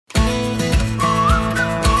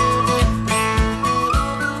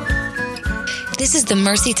This is the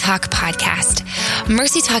Mercy Talk podcast.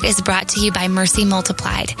 Mercy Talk is brought to you by Mercy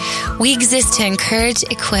Multiplied. We exist to encourage,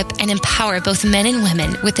 equip, and empower both men and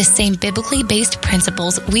women with the same biblically based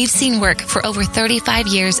principles we've seen work for over 35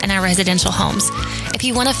 years in our residential homes. If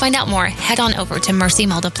you want to find out more, head on over to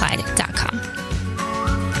mercymultiplied.com.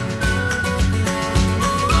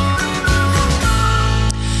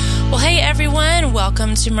 Well, hey everyone,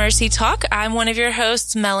 welcome to Mercy Talk. I'm one of your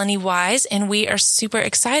hosts, Melanie Wise, and we are super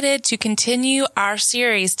excited to continue our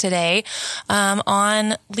series today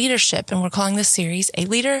on leadership. And we're calling this series A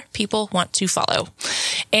Leader People Want to Follow.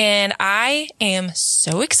 And I am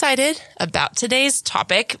so excited about today's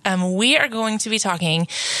topic. We are going to be talking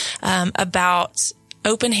about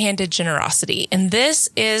open-handed generosity. And this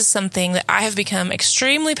is something that I have become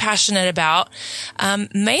extremely passionate about,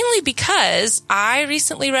 mainly because I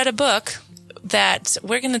recently read a book that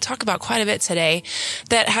we're going to talk about quite a bit today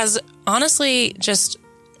that has honestly just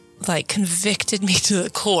like convicted me to the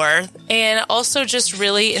core and also just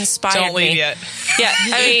really inspired me. Don't leave yet. Yeah.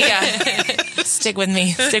 I mean, yeah. Stick with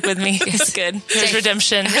me. It's good. There's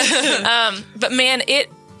redemption. But man,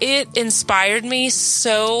 it inspired me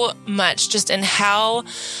so much just in how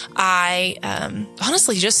I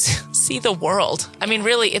honestly just see the world. I mean,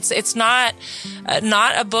 really, it's not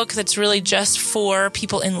a book that's really just for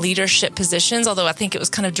people in leadership positions, although I think it was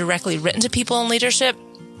kind of directly written to people in leadership.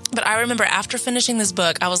 But I remember after finishing this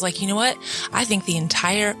book, I was like, you know what? I think the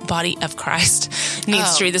entire body of Christ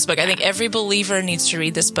needs to read this book. I think every believer needs to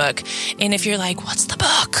read this book. And if you're like, what's the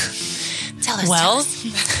book? Tell us. Well,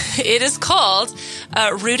 it is called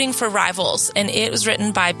Rooting for Rivals, and it was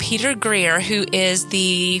written by Peter Greer, who is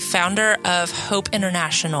the founder of Hope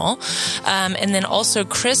International, and then also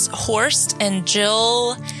Chris Horst and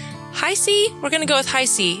Jill Heisey. We're going to go with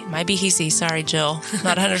Heisey. Might be Heisey. Sorry, Jill.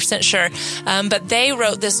 Not 100% sure. But they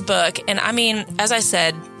wrote this book, and I mean, as I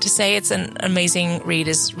said, to say it's an amazing read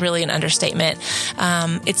is really an understatement.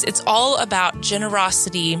 It's all about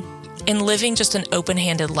generosity in living just an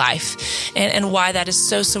open-handed life and why that is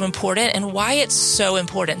so important and why it's so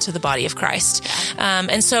important to the body of Christ.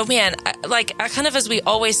 And so, man, I kind of, as we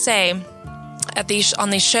always say on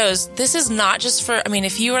these shows, this is not just for, I mean,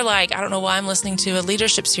 if you are like, I don't know why I'm listening to a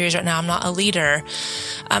leadership series right now, I'm not a leader.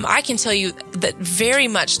 I can tell you that very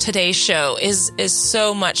much today's show is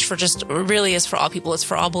so much for just, really is for all people. It's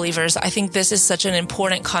for all believers. I think this is such an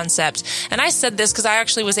important concept. And I said this because I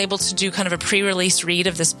actually was able to do kind of a pre-release read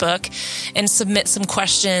of this book and submit some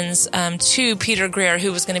questions to Peter Greer,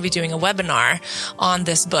 who was going to be doing a webinar on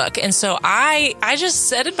this book. And so I just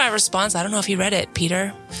said in my response, I don't know if you read it,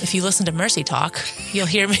 Peter. If you listen to Mercy Talk, you'll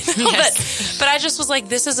hear me. Yes. But I just was like,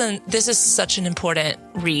 this is such an important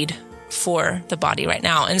read for the body right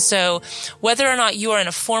now. And so whether or not you are in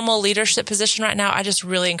a formal leadership position right now, I just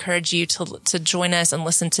really encourage you to join us and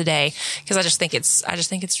listen today, because I just think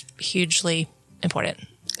it's hugely important.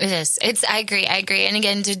 It is. I agree. And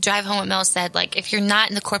again, to drive home what Mel said, like if you're not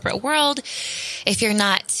in the corporate world, if you're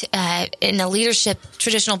not in a leadership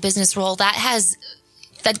traditional business role, that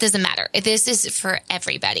doesn't matter. This is for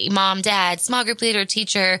everybody. Mom, dad, small group leader,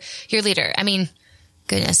 teacher, your leader. I mean,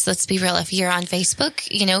 goodness, let's be real. If you're on Facebook,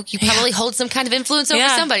 you probably hold some kind of influence over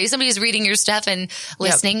somebody. Somebody's reading your stuff and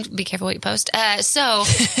listening. Yep. Be careful what you post. This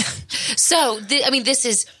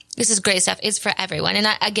is great stuff. It's for everyone. And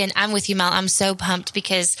I'm with you, Mel. I'm so pumped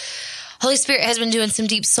because Holy Spirit has been doing some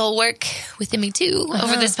deep soul work within me too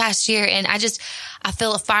over this past year. And I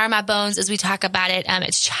feel a fire in my bones as we talk about it.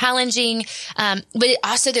 It's challenging, but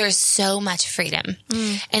there is so much freedom.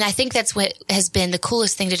 And I think that's what has been the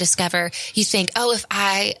coolest thing to discover. You think, oh, if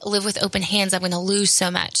I live with open hands, I'm going to lose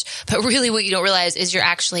so much. But really what you don't realize is you're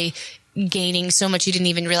actually gaining so much you didn't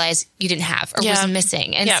even realize you didn't have or was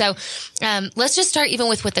missing. And so let's just start even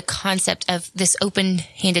with what the concept of this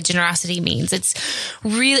open-handed generosity means. It's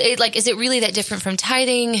really is it really that different from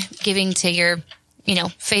tithing, giving to your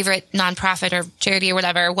favorite nonprofit or charity or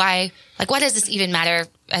whatever? Why does this even matter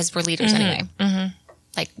as we're leaders anyway?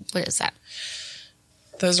 Like, what is that?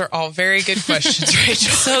 Those are all very good questions,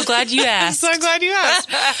 Rachel. So glad you asked. And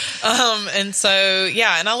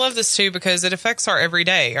I love this too because it affects our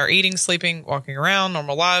everyday, our eating, sleeping, walking around,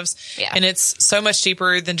 normal lives. Yeah. And it's so much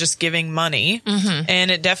deeper than just giving money.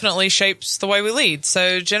 And it definitely shapes the way we lead.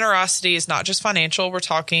 So generosity is not just financial. We're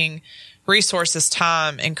talking resources,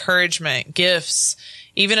 time, encouragement, gifts.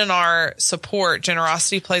 Even in our support,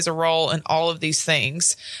 generosity plays a role in all of these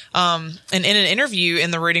things. And in an interview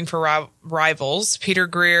in the Rooting for Rivals, Peter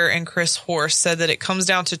Greer and Chris Horst said that it comes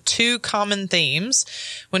down to two common themes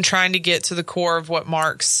when trying to get to the core of what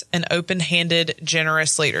marks an open-handed,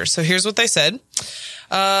 generous leader. So here's what they said.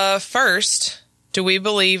 First, do we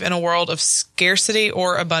believe in a world of scarcity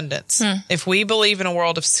or abundance? If we believe in a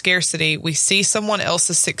world of scarcity, we see someone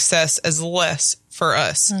else's success as less for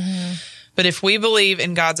us. But if we believe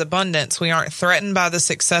in God's abundance, we aren't threatened by the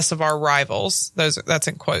success of our rivals. That's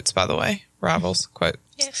in quotes, by the way. Rivals, quote.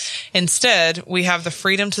 Yes. Instead, we have the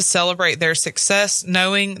freedom to celebrate their success,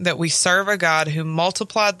 knowing that we serve a God who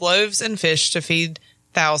multiplied loaves and fish to feed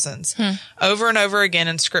thousands. Over and over again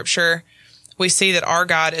in Scripture, we see that our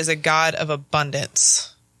God is a God of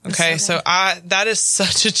abundance. Okay. So that is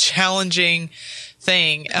such a challenging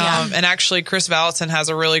thing. And actually Chris Vallotton has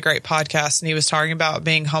a really great podcast, and he was talking about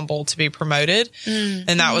being humble to be promoted.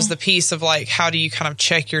 And that was the piece of like, how do you kind of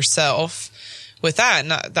check yourself with that?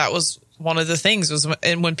 And that was one of the things was,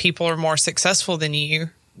 and when people are more successful than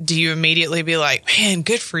you, do you immediately be like, man,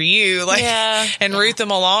 good for you? Like, and root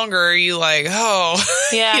them along, or are you like, oh,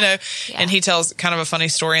 you know, and he tells kind of a funny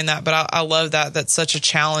story in that, but I love that. That's such a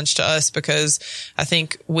challenge to us, because I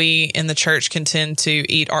think we in the church can tend to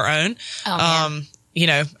eat our own. You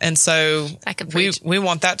know, and so we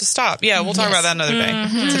want that to stop. Yeah, we'll talk about that another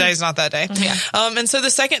day. Today's not that day. And so the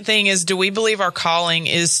second thing is, do we believe our calling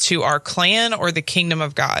is to our clan or the kingdom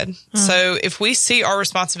of God? So if we see our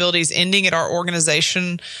responsibilities ending at our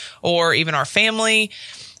organization or even our family,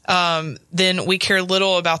 then we care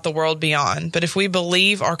little about the world beyond. But if we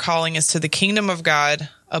believe our calling is to the kingdom of God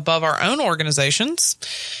above our own organizations,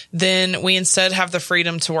 then we instead have the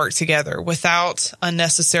freedom to work together without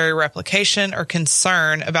unnecessary replication or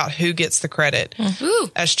concern about who gets the credit.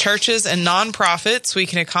 As churches and nonprofits, we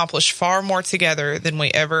can accomplish far more together than we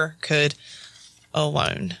ever could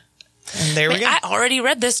alone. And there we go. I already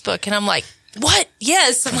read this book, and I'm like, what?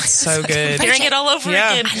 Yes. I'm like, so good. Hearing it all over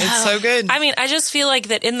again. It's so good. I mean, I just feel like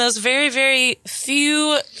that in those very, very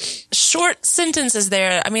few short sentences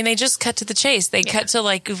there, I mean, they just cut to the chase. They cut to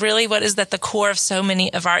like really what is at the core of so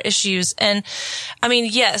many of our issues. And I mean,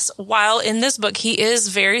 yes, while in this book, he is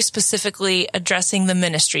very specifically addressing the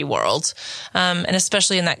ministry world. And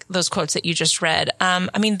especially in those quotes that you just read.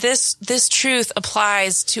 I mean, this truth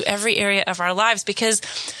applies to every area of our lives, because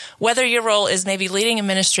whether your role is maybe leading a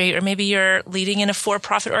ministry, or maybe you're leading in a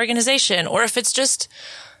for-profit organization, or if it's just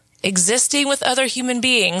existing with other human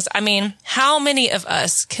beings. I mean, how many of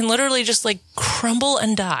us can literally just like crumble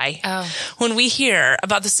and die when we hear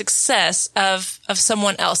about the success of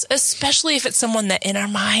someone else, especially if it's someone that in our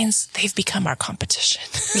minds, they've become our competition.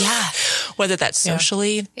 Whether that's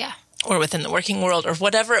socially. Or within the working world, or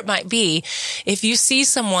whatever it might be. If you see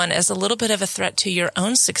someone as a little bit of a threat to your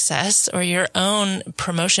own success or your own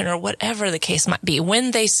promotion, or whatever the case might be, when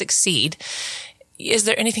they succeed, is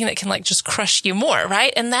there anything that can like just crush you more,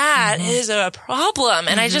 right? And that is a problem.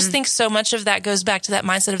 And I just think so much of that goes back to that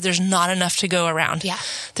mindset of there's not enough to go around.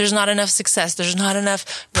 There's not enough success. There's not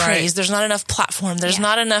enough praise. There's not enough platform. There's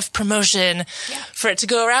not enough promotion for it to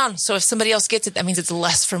go around. So if somebody else gets it, that means it's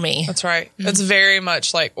less for me. That's right. It's very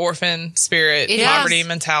much like orphan spirit, poverty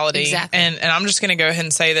mentality. Exactly. And I'm just going to go ahead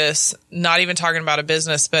and say this, not even talking about a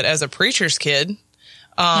business, but as a preacher's kid,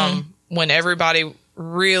 when everybody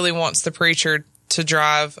really wants the preacher to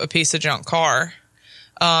drive a piece of junk car,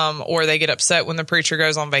 or they get upset when the preacher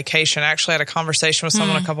goes on vacation. I actually had a conversation with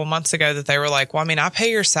someone a couple months ago that they were like, well, I mean, I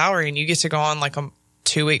pay your salary and you get to go on like a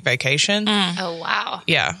 2-week vacation. Oh, wow.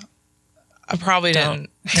 Yeah. I probably didn't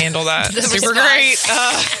handle that super great.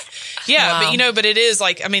 But you know, but it is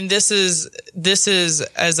like, I mean, this is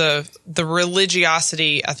as the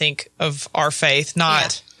religiosity, I think, of our faith,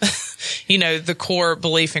 not, you know, the core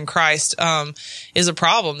belief in Christ, is a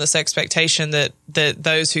problem. This expectation that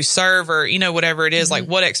those who serve, or, you know, whatever it is, like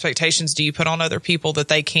what expectations do you put on other people that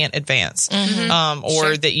they can't advance?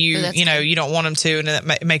 Or that you know, you don't want them to, and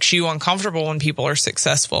that makes you uncomfortable when people are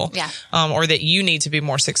successful. Or that you need to be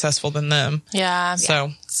more successful than them.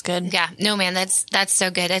 So it's good. No, man, that's so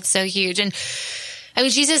good. It's so huge. And I mean,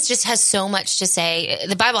 Jesus just has so much to say.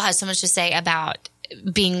 The Bible has so much to say about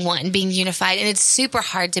being one, being unified. And it's super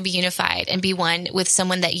hard to be unified and be one with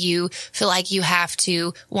someone that you feel like you have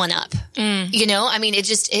to one up. You know, I mean, it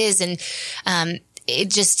just is. And, it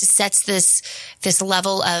just sets this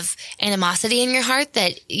level of animosity in your heart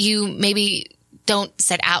that you maybe don't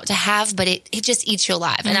set out to have, but it just eats you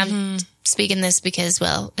alive. And I'm speaking this because,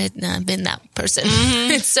 well, I've been that person.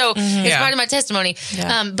 So it's part of my testimony.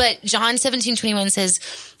 But John 17:21 says,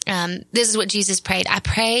 this is what Jesus prayed. I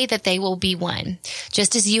pray that they will be one,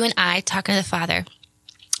 just as you and I, talking to the Father,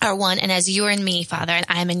 are one, and as you are in me, Father, and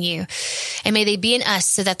I am in you. And may they be in us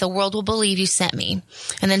so that the world will believe you sent me.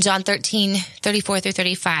 And then John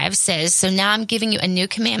 13:34-35 says, so now I'm giving you a new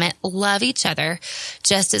commandment. Love each other.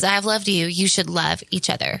 Just as I have loved you, you should love each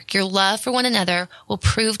other. Your love for one another will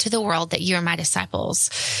prove to the world that you are my disciples.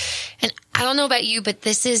 And I don't know about you, but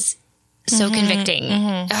this is so convicting.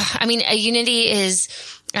 I mean, a unity is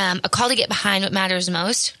a call to get behind what matters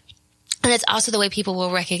most. And it's also the way people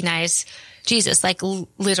will recognize Jesus, like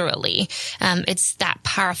literally. It's that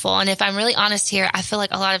powerful. And if I'm really honest here, I feel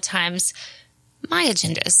like a lot of times my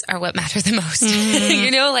agendas are what matter the most.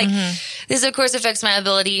 This of course affects my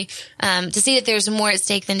ability to see that there's more at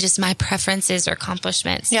stake than just my preferences or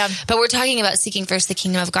accomplishments. Yeah. But we're talking about seeking first the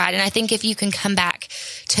kingdom of God. And I think if you can come back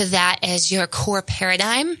to that as your core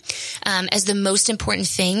paradigm, as the most important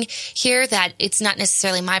thing here, that it's not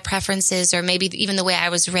necessarily my preferences or maybe even the way I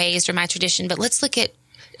was raised or my tradition, but let's look at,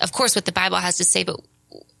 of course, what the Bible has to say, but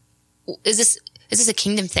is this a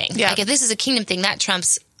kingdom thing? Yeah. Like if this is a kingdom thing, that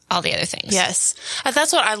trumps all the other things. Yes.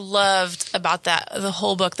 That's what I loved about the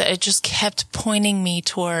whole book, that it just kept pointing me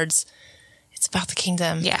towards, it's about the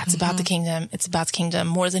kingdom. Yeah. It's about the kingdom. It's about the kingdom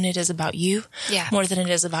more than it is about you. Yeah. More than it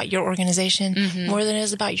is about your organization. More than it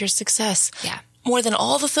is about your success. Yeah. More than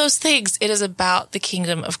all of those things, it is about the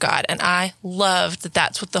kingdom of God. And I loved that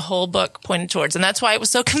that's what the whole book pointed towards. And that's why it was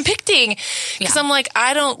so convicting. Because I'm like,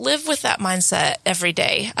 I don't live with that mindset every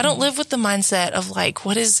day. I don't live with the mindset of like,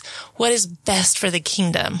 what is best for the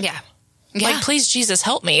kingdom? Yeah. Like, please, Jesus,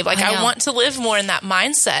 help me. Like, I want to live more in that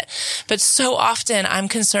mindset. But so often I'm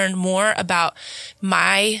concerned more about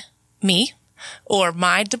me, or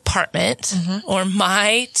my department, or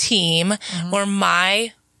my team, or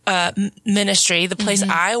my ministry, the place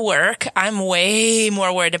I work. I'm way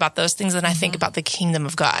more worried about those things than I think about the kingdom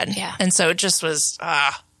of God. Yeah. And so it just was,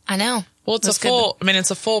 I know. Well, it's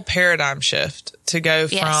a full paradigm shift to go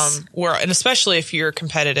from where, and especially if you're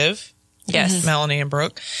competitive. Yes. Melanie and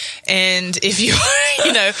Brooke. And if you,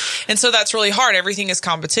 and so that's really hard. Everything is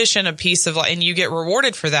competition, a piece of and you get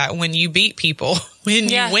rewarded for that when you beat people, when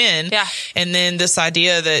you win. Yeah. And then this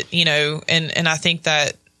idea that, and I think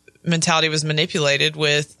that mentality was manipulated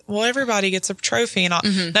with, well, everybody gets a trophy and all.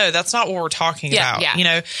 No, that's not what we're talking about,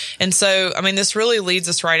 And so, I mean, this really leads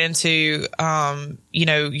us right into,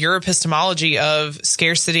 your epistemology of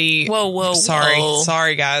scarcity. Whoa.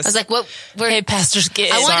 Sorry, guys. I was like, what? Hey, pastors,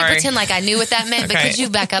 I wanted to pretend like I knew what that meant, but could you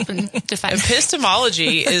back up and define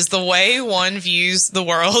epistemology is the way one views the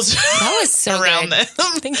world that was so around good.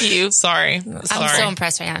 them. Thank you. Sorry. I'm so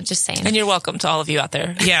impressed right now. Just saying. And you're welcome to all of you out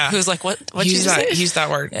there. Yeah. Who's like, what use you that, say? use that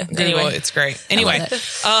word. Yeah. Google Anyway. it. It's great. Anyway.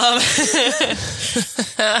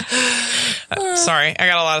 Sorry. I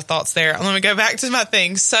got a lot of thoughts there. Let me go back to my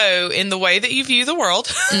thing. So in the way that you view the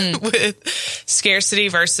world with scarcity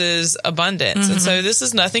versus abundance. And so this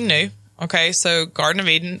is nothing new. Okay. So Garden of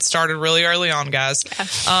Eden started really early on, guys.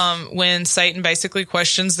 When Satan basically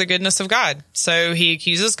questions the goodness of God. So he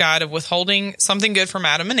accuses God of withholding something good from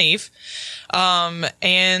Adam and Eve.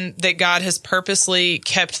 And that God has purposely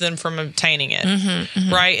kept them from obtaining it.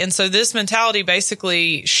 Right. And so this mentality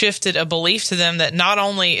basically shifted a belief to them that not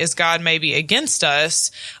only is God maybe against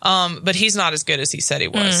us, but he's not as good as he said he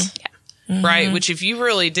was. Right. Which if you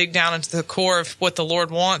really dig down into the core of what the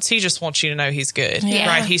Lord wants, he just wants you to know he's good.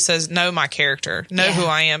 Right. He says, know my character, know who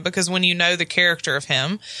I am, because when you know the character of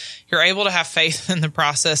him, you're able to have faith in the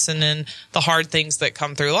process and in the hard things that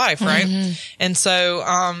come through life. Right. And so,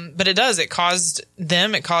 but it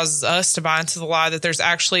causes us to buy into the lie that there's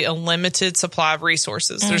actually a limited supply of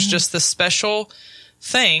resources. There's just the special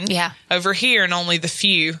thing over here, and only the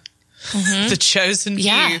few, the chosen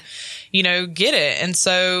few, get it. And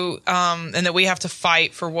so, and that we have to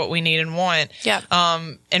fight for what we need and want.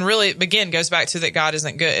 And really, again, goes back to that God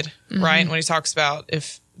isn't good, right? When he talks about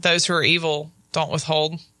if those who are evil don't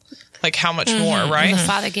withhold, like how much more, right? The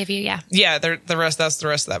Father give you, that's the rest of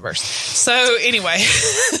that verse. So anyway,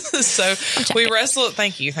 we wrestle,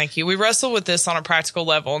 thank you. We wrestle with this on a practical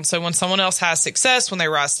level. And so when someone else has success, when they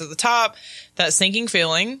rise to the top, that sinking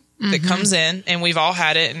feeling that comes in, and we've all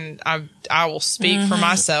had it, and I will speak for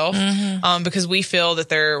myself, because we feel that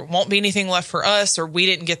there won't be anything left for us, or we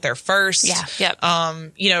didn't get there first,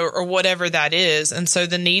 or whatever that is. And so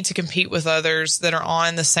the need to compete with others that are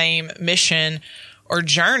on the same mission or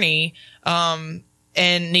journey, and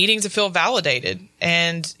needing to feel validated.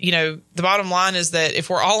 And, the bottom line is that if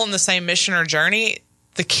we're all on the same mission or journey,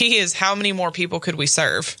 the key is how many more people could we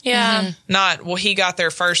serve? Yeah. Not, well, he got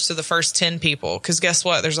there first to the first 10 people. Because guess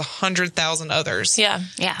what? There's 100,000 others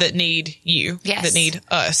that need you, that need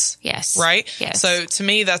us. Yes. Right? Yes. So to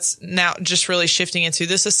me, that's now just really shifting into,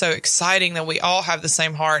 this is so exciting that we all have the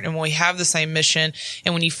same heart and we have the same mission.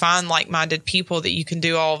 And when you find like-minded people that you can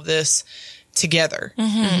do all of this together.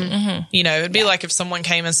 You know, it'd be like if someone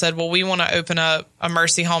came and said, well, we want to open up a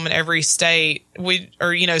mercy home in every state,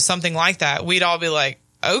 or, you know, something like that. We'd all be like,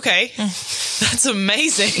 okay, that's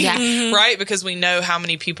amazing. Right? Because we know how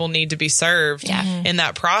many people need to be served in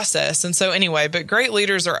that process. And so anyway, but great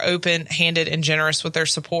leaders are open-handed and generous with their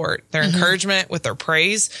support, their encouragement, with their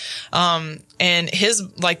praise. And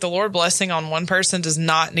the Lord blessing on one person does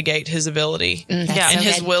not negate his ability and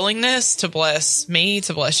his willingness to bless me,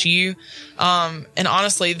 to bless you. And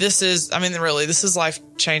honestly, this is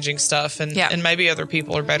life-changing stuff. And maybe other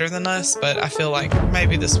people are better than us, but I feel like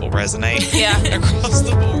maybe this will resonate across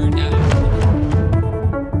the board.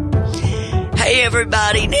 Hey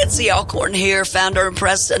everybody, Nancy Alcorn here, founder and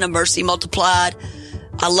president of Mercy Multiplied.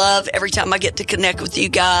 I love every time I get to connect with you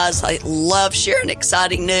guys. I love sharing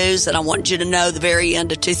exciting news, and I want you to know the very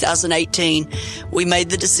end of 2018, we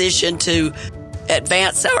made the decision to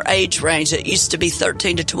advance our age range. It used to be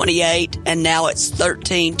 13 to 28, and now it's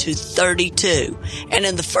 13 to 32. And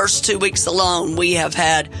in the first 2 weeks alone, we have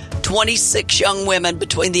had 26 young women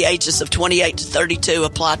between the ages of 28 to 32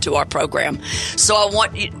 apply to our program. So I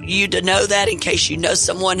want you to know that in case you know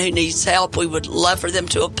someone who needs help. We would love for them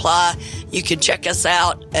to apply. You can check us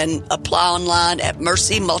out and apply online at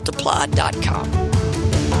mercymultiplied.com.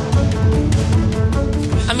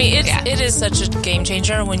 I mean, it is such a game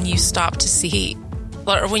changer when you stop to see,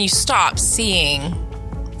 or when you stop seeing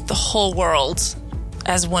the whole world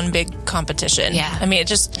as one big competition. I mean,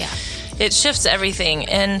 it shifts everything.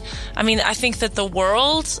 And I mean, I think that the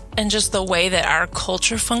world and just the way that our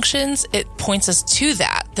culture functions, it points us to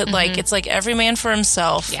that like, it's like every man for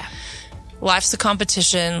himself. Life's a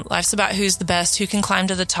competition. Life's about who's the best, who can climb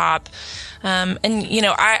to the top. And you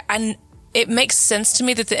know, it makes sense to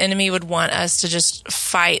me that the enemy would want us to just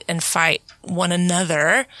fight one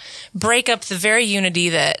another, break up the very unity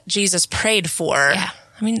that Jesus prayed for.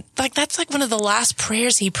 I mean, like, that's like one of the last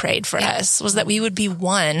prayers he prayed for us, was that we would be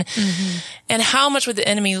one. And how much would the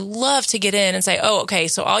enemy love to get in and say, oh, okay,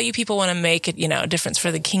 so all you people want to make it, you know, a difference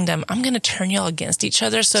for the kingdom. I'm going to turn y'all against each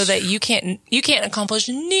other so that you can't accomplish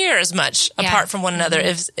near as much apart from one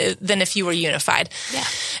another than if you were unified.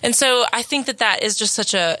 And so I think that is just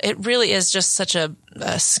it really is just such a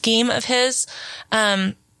scheme of his.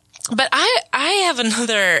 But I have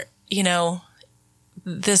another, you know,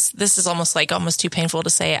 this is almost too painful to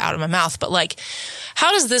say it out of my mouth, but like,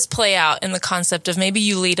 how does this play out in the concept of maybe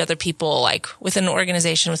you lead other people, like within an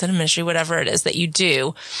organization, within a ministry, whatever it is that you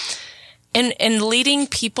do, and leading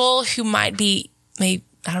people who might be, maybe,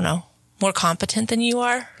 I don't know, more competent than you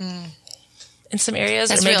are in some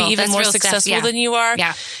areas, or maybe even more successful than you are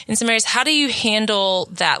in some areas. How do you handle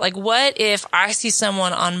that? Like, what if I see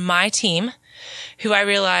someone on my team who I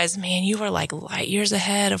realize, man, you are like light years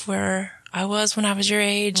ahead of where I was when I was your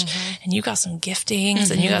age, and you got some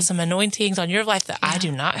giftings and you got some anointings on your life that I do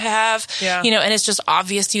not have, you know, and it's just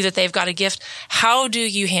obvious to you that they've got a gift. How do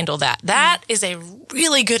you handle that? That is a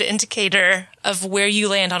really good indicator of where you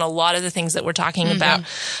land on a lot of the things that we're talking about.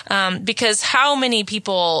 Because how many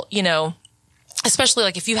people, you know, especially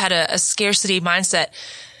like if you had a scarcity mindset,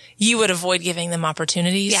 you would avoid giving them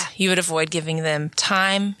opportunities. You would avoid giving them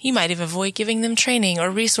time. You might even avoid giving them training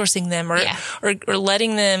or resourcing them or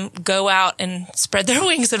letting them go out and spread their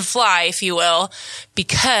wings and fly, if you will,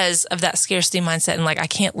 because of that scarcity mindset. And like, I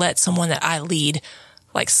can't let someone that I lead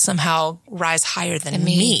like somehow rise higher than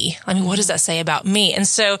me. I mean, what does that say about me? And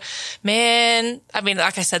so, man, I mean,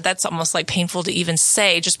 like I said, that's almost like painful to even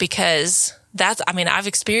say, just because I've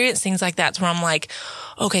experienced things like that where I'm like,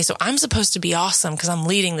 okay, so I'm supposed to be awesome because I'm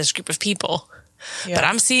leading this group of people, but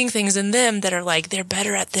I'm seeing things in them that are like, they're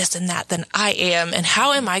better at this and that than I am. And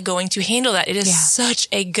how am I going to handle that? It is such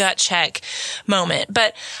a gut check moment.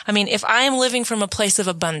 But I mean, if I am living from a place of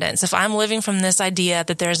abundance, if I'm living from this idea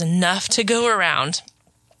that there's enough to go around,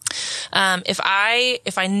 if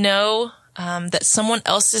I know that someone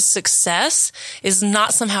else's success is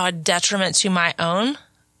not somehow a detriment to my own,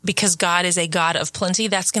 because God is a God of plenty,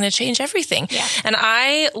 that's going to change everything. And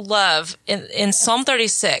I love in Psalm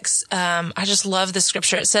 36, I just love the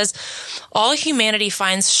scripture. It says, all humanity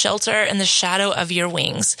finds shelter in the shadow of your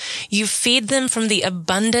wings. You feed them from the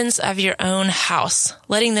abundance of your own house,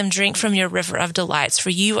 letting them drink from your river of delights. For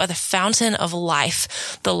you are the fountain of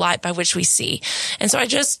life, the light by which we see. And so I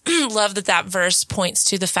just love that verse points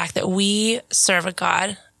to the fact that we serve a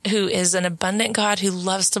God who is an abundant God, who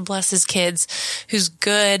loves to bless his kids, who's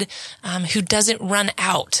good, who doesn't run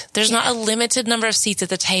out. There's not a limited number of seats at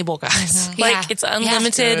the table, guys. It's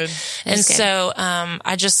unlimited. And so,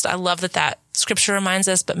 I love that scripture reminds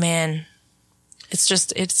us, but man,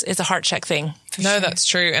 it's a heart check thing. No, that's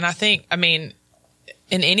true. And I think,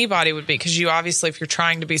 and anybody would be, because you obviously, if you're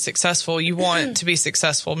trying to be successful, you want to be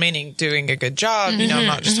successful, meaning doing a good job. You know, I'm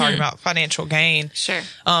not just talking about financial gain. Sure.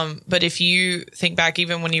 But if you think back,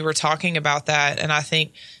 even when you were talking about that, and I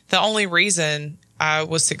think the only reason I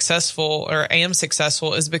was successful or am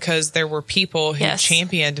successful is because there were people who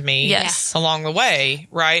championed me along the way,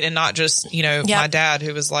 right? And not just, my dad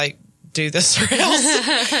who was like, do this or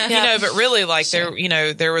else, but really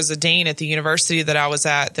there was a dean at the university that I was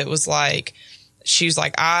at that was like, she was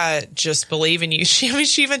like, I just believe in you.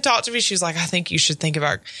 She even talked to me. She was like, I think you should think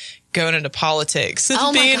about going into politics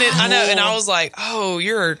and being it. I know. And I was like, oh,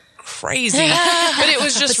 you're crazy. But it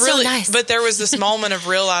was just really, so nice. But there was this moment of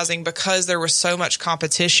realizing, because there was so much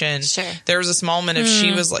competition, there was this moment of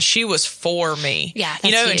she was for me. Yeah.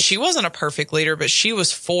 And she wasn't a perfect leader, but she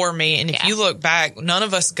was for me. And if you look back, none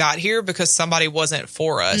of us got here because somebody wasn't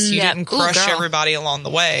for us. You didn't crush everybody along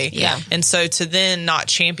the way. Yeah. And so to then not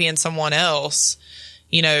champion someone else,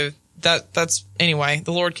 that's anyway,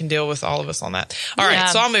 the Lord can deal with all of us on that. All right.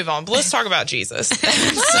 So I'll move on, but let's talk about Jesus. So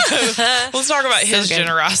let's talk about his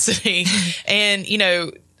generosity. And,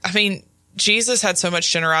 Jesus had so much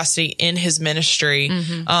generosity in his ministry,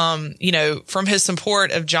 from his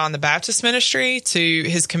support of John the Baptist ministry to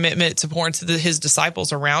his commitment to pour into his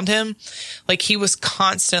disciples around him. Like, he was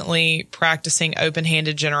constantly practicing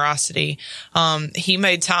open-handed generosity. He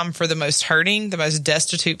made time for the most hurting, the most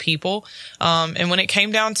destitute people. And when it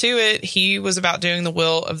came down to it, he was about doing the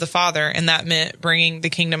will of the Father. And that meant bringing the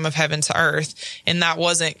kingdom of heaven to earth. And that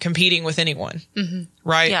wasn't competing with anyone.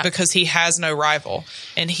 Right? Yeah. Because he has no rival.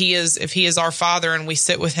 And if he is our Father and we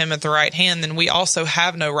sit with him at the right hand, then we also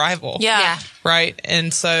have no rival. Yeah. Right?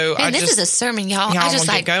 And so this is a sermon, y'all. I just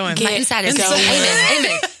get going. My inside is going.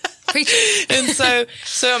 Amen. Preach. And so,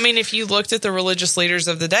 if you looked at the religious leaders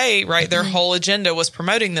of the day, right, their whole agenda was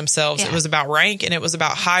promoting themselves. Yeah. It was about rank and it was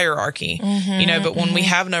about hierarchy, but when we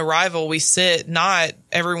have no rival, we sit, not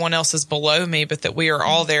everyone else is below me, but that we are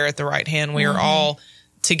all there at the right hand. We are all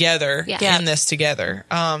together in this together.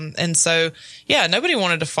 And so, nobody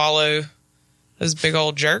wanted to follow those big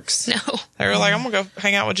old jerks. No. They were like, I'm going to go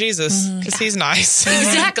hang out with Jesus because he's nice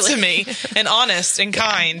to me and honest and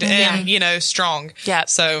kind and, strong. Yeah.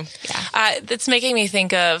 So that's making me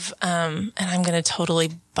think of, and I'm going to totally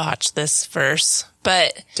botch this verse,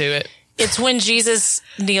 but do it. It's when Jesus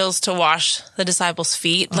kneels to wash the disciples'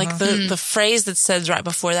 feet. Like the phrase that says right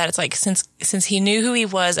before that, it's like, since he knew who he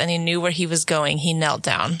was and he knew where he was going, he knelt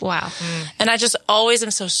down. Wow. And I just always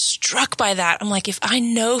am so struck by that. I'm like, if I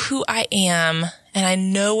know who I am and I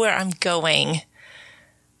know where I'm going,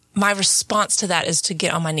 my response to that is to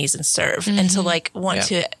get on my knees and serve and to want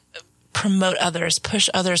to promote others, push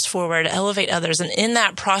others forward, elevate others. And in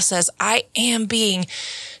that process, I am being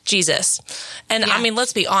Jesus. And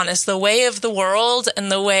let's be honest, the way of the world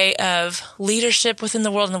and the way of leadership within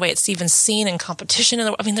the world and the way it's even seen in competition in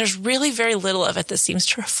the world, there's really very little of it that seems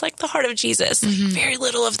to reflect the heart of Jesus. Very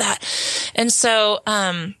little of that. And so,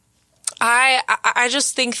 I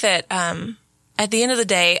just think that, at the end of the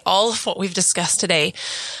day, all of what we've discussed today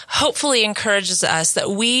hopefully encourages us that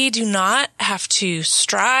we do not have to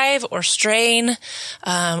strive or strain,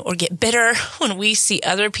 or get bitter when we see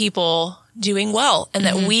other people doing well, and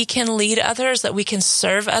that we can lead others, that we can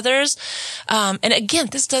serve others. And again,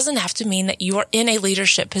 this doesn't have to mean that you are in a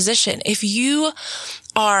leadership position. If you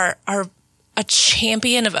are a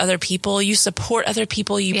champion of other people, you support other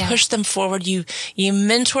people, you push them forward, you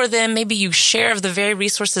mentor them, maybe you share of the very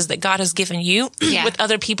resources that God has given you with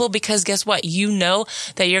other people, because guess what? You know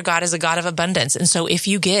that your God is a God of abundance. And so if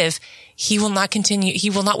you give, he will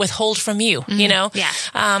not withhold from you, Yeah.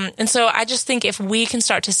 And so I just think if we can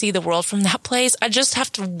start to see the world from that place, I just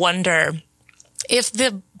have to wonder if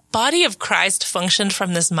the body of Christ functioned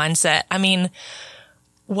from this mindset.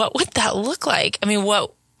 What would that look like?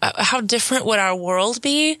 How different would our world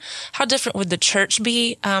be? How different would the church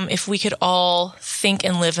be, if we could all think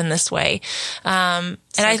and live in this way? And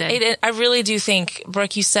I really do think,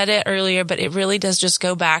 Brooke, you said it earlier, but it really does just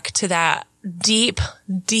go back to that deep,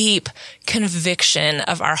 deep conviction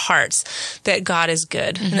of our hearts that God is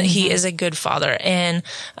good and that he is a good father. And,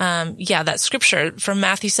 that scripture from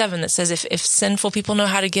Matthew 7 that says, if sinful people know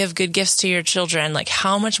how to give good gifts to your children, like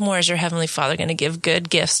how much more is your heavenly Father going to give good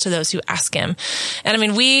gifts to those who ask him? And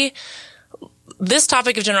this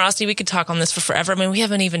topic of generosity, we could talk on this for forever. I mean, we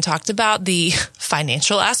haven't even talked about the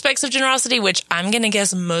financial aspects of generosity, which I'm going to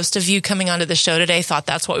guess most of you coming onto the show today thought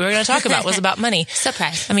that's what we were going to talk about, was about money.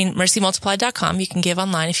 Surprise. I mean, mercymultiplied.com. You can give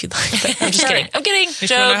online if you'd like. But I'm just kidding. I'm kidding. If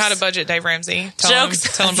you want to know how to budget Dave Ramsey, tell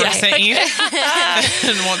him Brooke sent you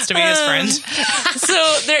and wants to be his friend.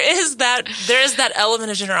 So there is that element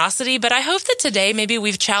of generosity, but I hope that today maybe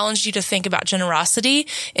we've challenged you to think about generosity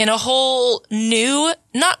in a whole new,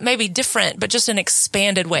 not maybe different, but just an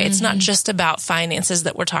expanded way. It's not just about finances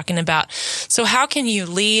that we're talking about. So how can you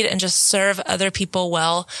lead and just serve other people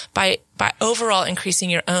well by overall increasing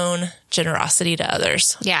your own generosity to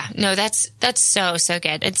others? Yeah, no, that's so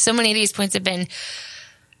good. And so many of these points have been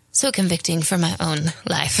so convicting for my own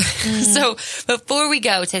life. So before we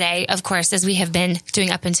go today, of course, as we have been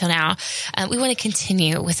doing up until now, we want to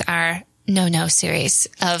continue with our no series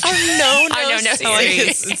of our no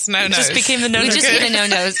series. It's no-nos. Just became the no-nos. We just became the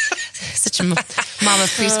no-nos. Such a mom of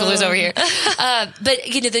preschoolers over here. But,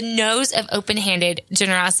 the no's of open-handed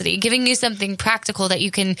generosity, giving you something practical that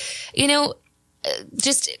you can,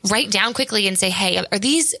 just write down quickly and say, hey, are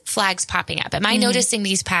these flags popping up? Am I noticing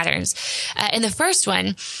these patterns? And the first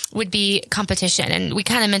one would be competition. And we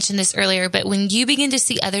kind of mentioned this earlier, but when you begin to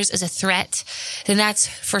see others as a threat, then that's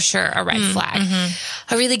for sure a red flag.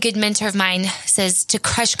 A really good mentor of mine says to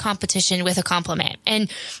crush competition with a compliment.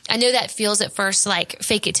 And I know that feels at first like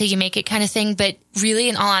fake it till you make it kind of thing. But really,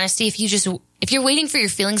 in all honesty, if you're waiting for your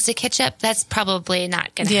feelings to catch up, that's probably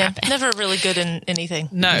not going to happen. Never really good in anything.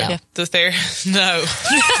 No. Yeah. No.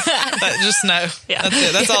 Just no. Yeah. That's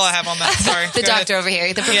it. That's all I have on that. Sorry. The doctor over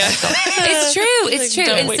here, the professional. It's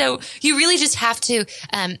true. And so you really just have to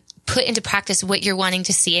put into practice what you're wanting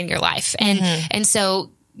to see in your life. And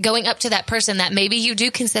so going up to that person that maybe you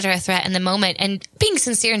do consider a threat in the moment and being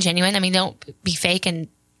sincere and genuine. I mean, don't be fake and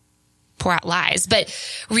pour out lies, but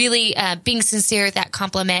really being sincere with that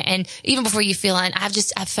compliment. And even before you feel it,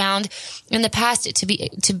 I've found in the past it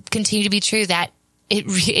to continue to be true that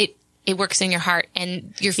it works in your heart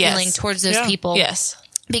and your feeling towards those people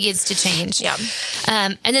begins to change. Yeah.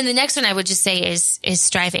 And then the next one I would just say is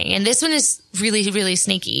striving. And this one is really, really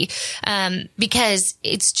sneaky because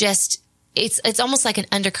it's almost like an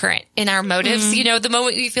undercurrent in our motives. The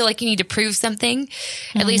moment you feel like you need to prove something,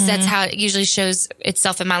 at least that's how it usually shows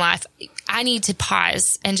itself in my life. I need to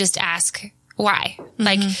pause and just ask why.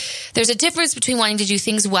 Like there's a difference between wanting to do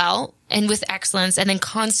things well and with excellence and then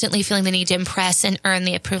constantly feeling the need to impress and earn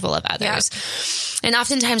the approval of others. Yeah. And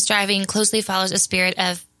oftentimes striving closely follows a spirit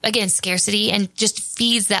of, again, scarcity and just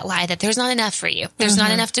feeds that lie that there's not enough for you. There's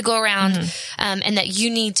not enough to go around, and that you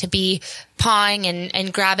need to be pawing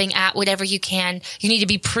and grabbing at whatever you can. You need to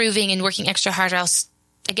be proving and working extra hard or else,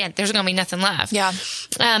 again, there's going to be nothing left. Yeah.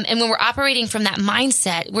 And when we're operating from that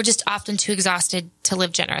mindset, we're just often too exhausted to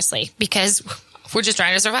live generously because we're just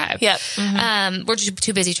trying to survive. Yep. We're just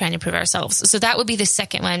too busy trying to prove ourselves. So that would be the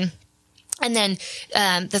second one. And then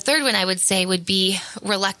the third one I would say would be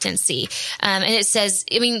reluctancy. And it says,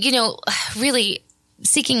 really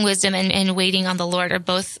seeking wisdom and waiting on the Lord are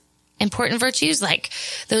both important virtues. Like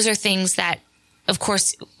those are things that, of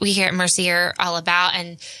course, we here at Mercy are all about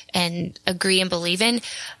and agree and believe in.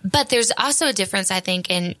 But there's also a difference, I think,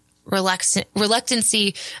 in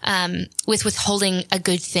reluctancy with withholding a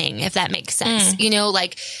good thing, if that makes sense.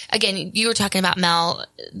 Like again, you were talking about, Mel,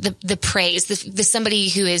 the praise, the somebody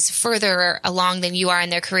who is further along than you are in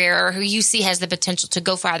their career or who you see has the potential to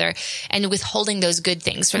go farther, and withholding those good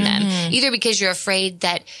things from them, either because you're afraid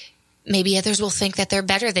that maybe others will think that they're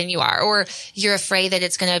better than you are, or you're afraid that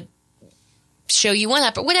it's going to show you one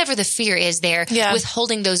up, or whatever the fear is there,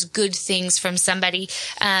 withholding those good things from somebody.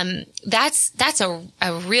 That's a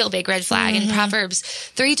real big red flag. And Proverbs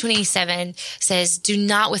 3:27 says, do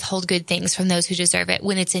not withhold good things from those who deserve it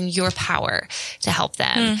when it's in your power to help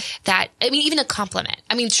them. Even a compliment.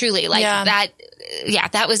 Truly,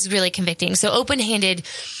 that was really convicting. So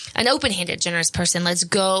an open-handed, generous person lets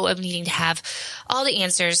go of needing to have all the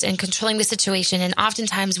answers and controlling the situation. And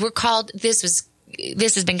oftentimes we're called, this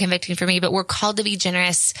has been convicting for me, but we're called to be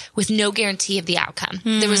generous with no guarantee of the outcome.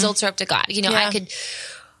 The results are up to God. I could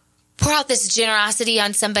pour out this generosity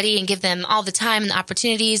on somebody and give them all the time and the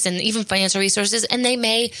opportunities and even financial resources, and they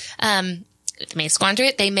may squander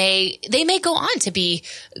it. They may go on to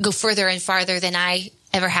go further and farther than I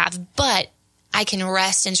ever have, but I can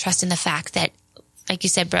rest and trust in the fact that, like you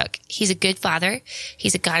said, Brooke, he's a good father.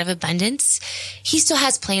 He's a God of abundance. He still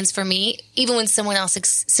has plans for me, even when someone else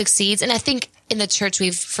succeeds. And I think in the church,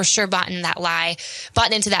 we've for sure bought into that lie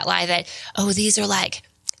that, these are like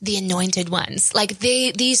the anointed ones. Like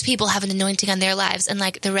these people have an anointing on their lives. And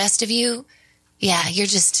like the rest of you, you're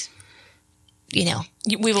just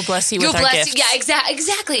we will bless you with our gifts. Yeah,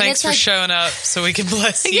 exactly. Thanks for showing up so we can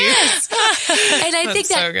bless you. Yes. And I think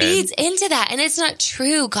that feeds into that. And it's not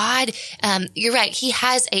true. God, you're right. He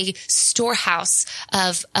has a storehouse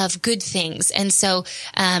of good things. And so,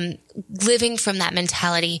 living from that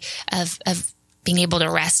mentality of being able to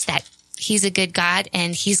rest that he's a good God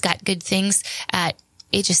and he's got good things,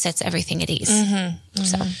 it just sets everything at ease. Mm-hmm.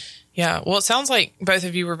 So. Yeah. Well, it sounds like both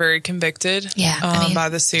of you were very convicted by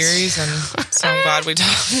the series. And so I'm glad we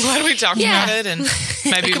talked about it. And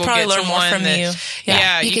maybe we'll get to one from you.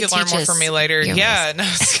 Yeah, you could learn more from me later. Yeah.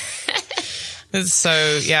 No,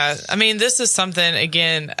 so, yeah. I mean, this is something,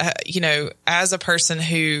 again, as a person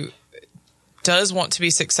who does want to be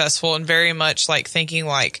successful and very much like thinking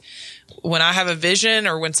like, when I have a vision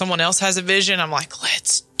or when someone else has a vision, I'm like,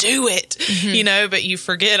 let's do it, but you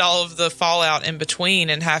forget all of the fallout in between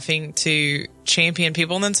and having to champion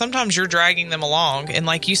people. And then sometimes you're dragging them along. And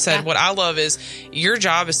like you said, what I love is your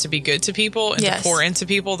job is to be good to people and to pour into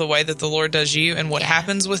people the way that the Lord does you. And what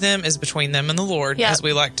happens with them is between them and the Lord, as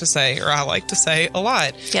we like to say, or I like to say a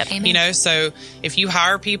lot. Yep. So if you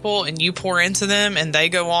hire people and you pour into them and they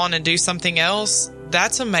go on and do something else,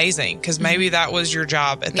 that's amazing because maybe that was your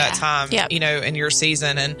job at that time, in your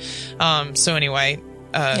season. And so anyway,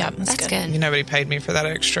 that's good. Nobody paid me for that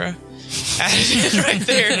extra added right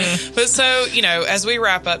there. But so, as we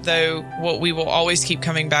wrap up though, what we will always keep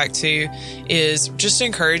coming back to is just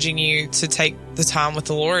encouraging you to take the time with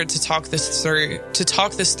the Lord to talk this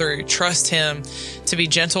through, trust Him, to be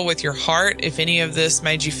gentle with your heart. If any of this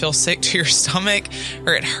made you feel sick to your stomach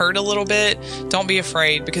or it hurt a little bit, don't be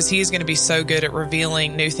afraid because He's going to be so good at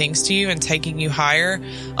revealing new things to you and taking you higher.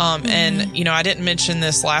 And, I didn't mention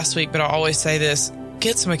this last week, but I always say this.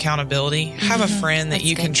 Get some accountability. Have a friend that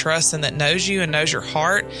you can trust and that knows you and knows your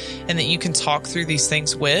heart and that you can talk through these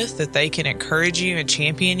things with, that they can encourage you and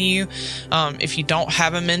champion you. If you don't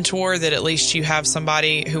have a mentor, that at least you have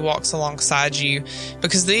somebody who walks alongside you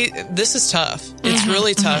because this is tough. It's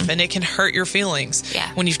really tough and it can hurt your feelings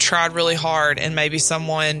when you've tried really hard and maybe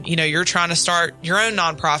someone, you're trying to start your own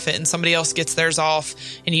nonprofit and somebody else gets theirs off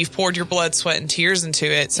and you've poured your blood, sweat, and tears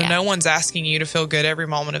into it. So no one's asking you to feel good every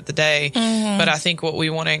moment of the day. But I think what we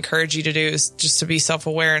want to encourage you to do is just to be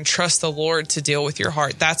self-aware and trust the Lord to deal with your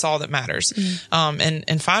heart. That's all that matters.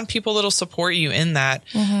 And find people that'll support you in that.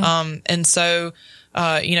 And so,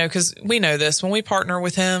 cause we know this, when we partner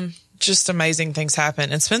with Him, just amazing things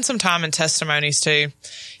happen. And spend some time in testimonies too.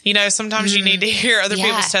 Sometimes you need to hear other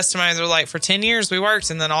people's testimonies. They're like, for 10 years we worked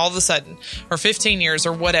and then all of a sudden, or 15 years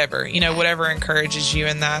or whatever, whatever encourages you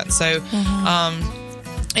in that. So,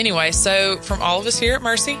 anyway, so from all of us here at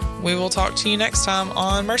Mercy, we will talk to you next time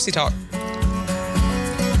on Mercy Talk.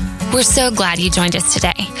 We're so glad you joined us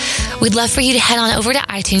today. We'd love for you to head on over to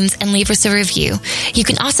iTunes and leave us a review. You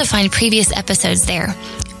can also find previous episodes there.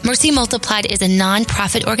 Mercy Multiplied is a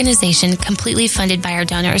non-profit organization completely funded by our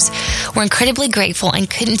donors. We're incredibly grateful and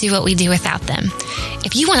couldn't do what we do without them.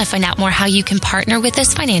 If you want to find out more how you can partner with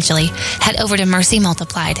us financially, head over to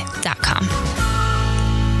mercymultiplied.com.